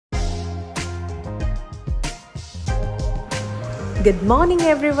Good morning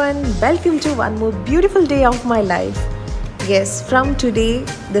everyone. Welcome to one more beautiful day of my life. Yes, from today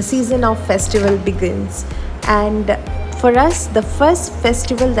the season of festival begins, and for us the first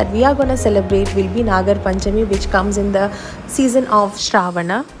festival that we are going to celebrate will be Nagarapanchami, which comes in the season of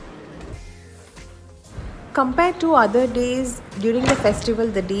Shravana. Compared to other days during the festival,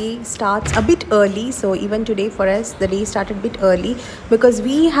 the day starts a bit early. So even today for us the day started a bit early because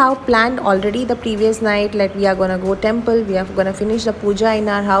we have planned already the previous night, like we are gonna go temple, we are gonna finish the puja in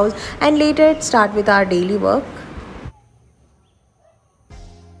our house, and later start with our daily work.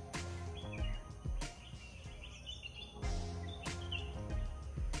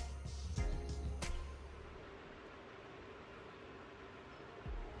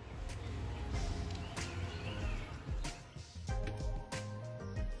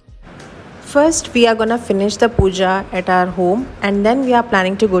 First, we are gonna finish the puja at our home, and then we are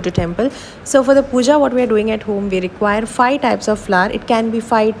planning to go to temple. So for the puja, what we are doing at home, we require 5 types of flour. It can be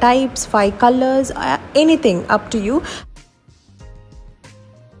 5 types, 5 colors, anything, up to you.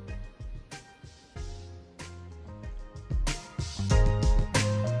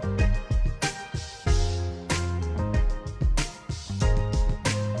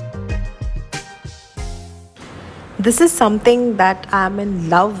 This is something that I'm in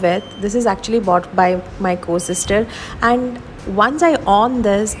love with. This is actually bought by my co-sister, and once I on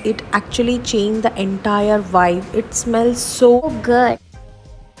this, it actually changed the entire vibe. It smells so good.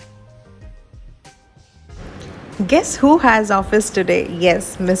 Guess who has office today?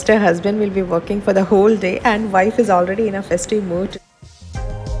 Yes, Mr. Husband will be working for the whole day, and wife is already in a festive mood.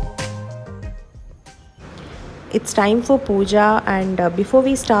 It's time for puja, and before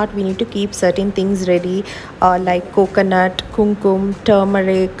we start we need to keep certain things ready, like coconut, kumkum,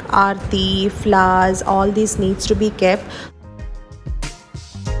 turmeric, aarti, flowers. All these needs to be kept.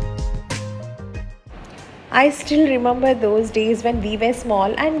 I still remember those days when we were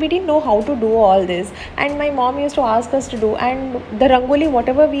small and we didn't know how to do all this, and my mom used to ask us to do, and the rangoli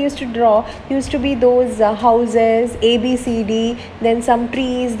whatever we used to draw used to be those houses, ABCD, then some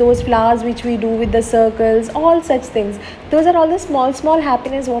trees, those flowers which we do with the circles, all such things. Those are all the small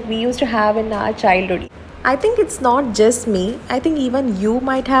happiness what we used to have in our childhood. I think it's not just me. I think even you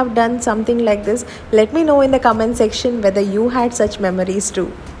might have done something like this. Let me know in the comment section whether you had such memories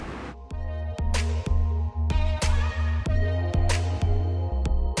too.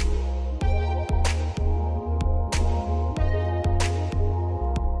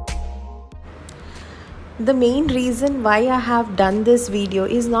 The main reason why I have done this video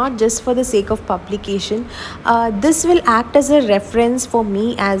is not just for the sake of publication. This will act as a reference for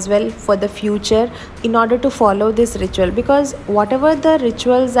me as well for the future in order to follow this ritual, because whatever the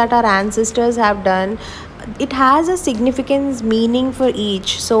rituals that our ancestors have done, it has a significant meaning for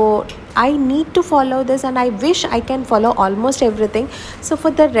each. So I need to follow this, and I wish I can follow almost everything. So for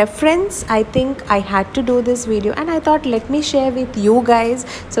the reference, I think I had to do this video, and I thought let me share with you guys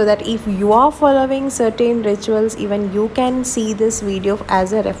so that if you are following certain rituals, even you can see this video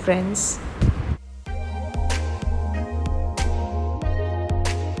as a reference.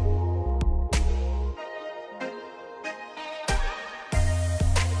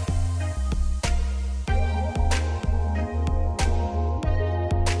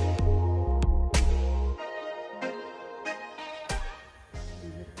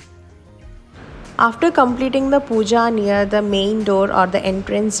 After completing the puja near the main door or the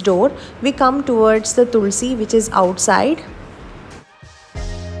entrance door, we come towards the tulsi, which is outside.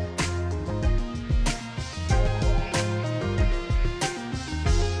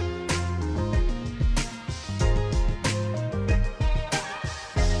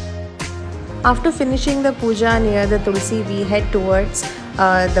 After finishing the puja near the tulsi, we head towards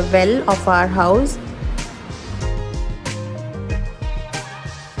the well of our house.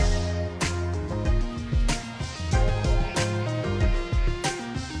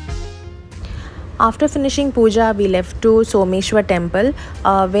 After finishing puja, we left to Someshwar temple,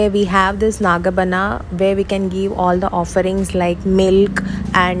 where we have this Nagabana, where we can give all the offerings like milk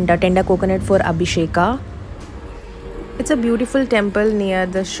and tender coconut for Abhisheka. It's a beautiful temple near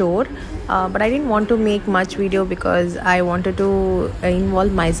the shore, but I didn't want to make much video because I wanted to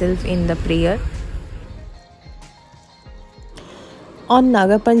involve myself in the prayer. On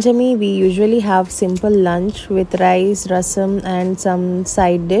Nagarapanchami, we usually have simple lunch with rice, rasam and some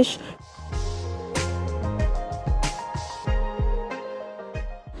side dish.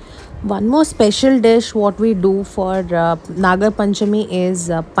 One more special dish what we do for Nagarapanchami is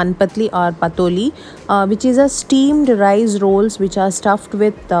panpatli or patholi, which is a steamed rice rolls which are stuffed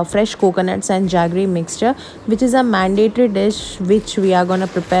with fresh coconuts and jaggery mixture, which is a mandatory dish which we are going to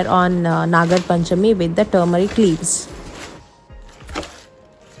prepare on Nagarapanchami with the turmeric leaves.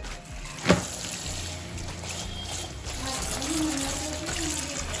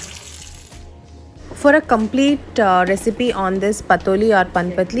 For a complete recipe on this patholi or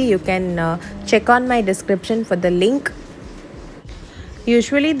panpatli, you can check on my description for the link.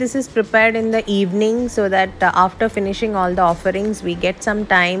 Usually this is prepared in the evening so that after finishing all the offerings we get some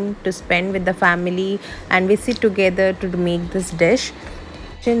time to spend with the family and we sit together to make this dish.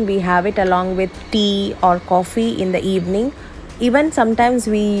 We have it along with tea or coffee in the evening. Even sometimes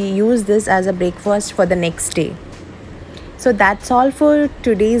we use this as a breakfast for the next day. So that's all for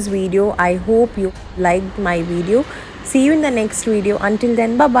today's video. I hope you liked my video. See you in the next video. Until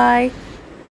then, bye bye.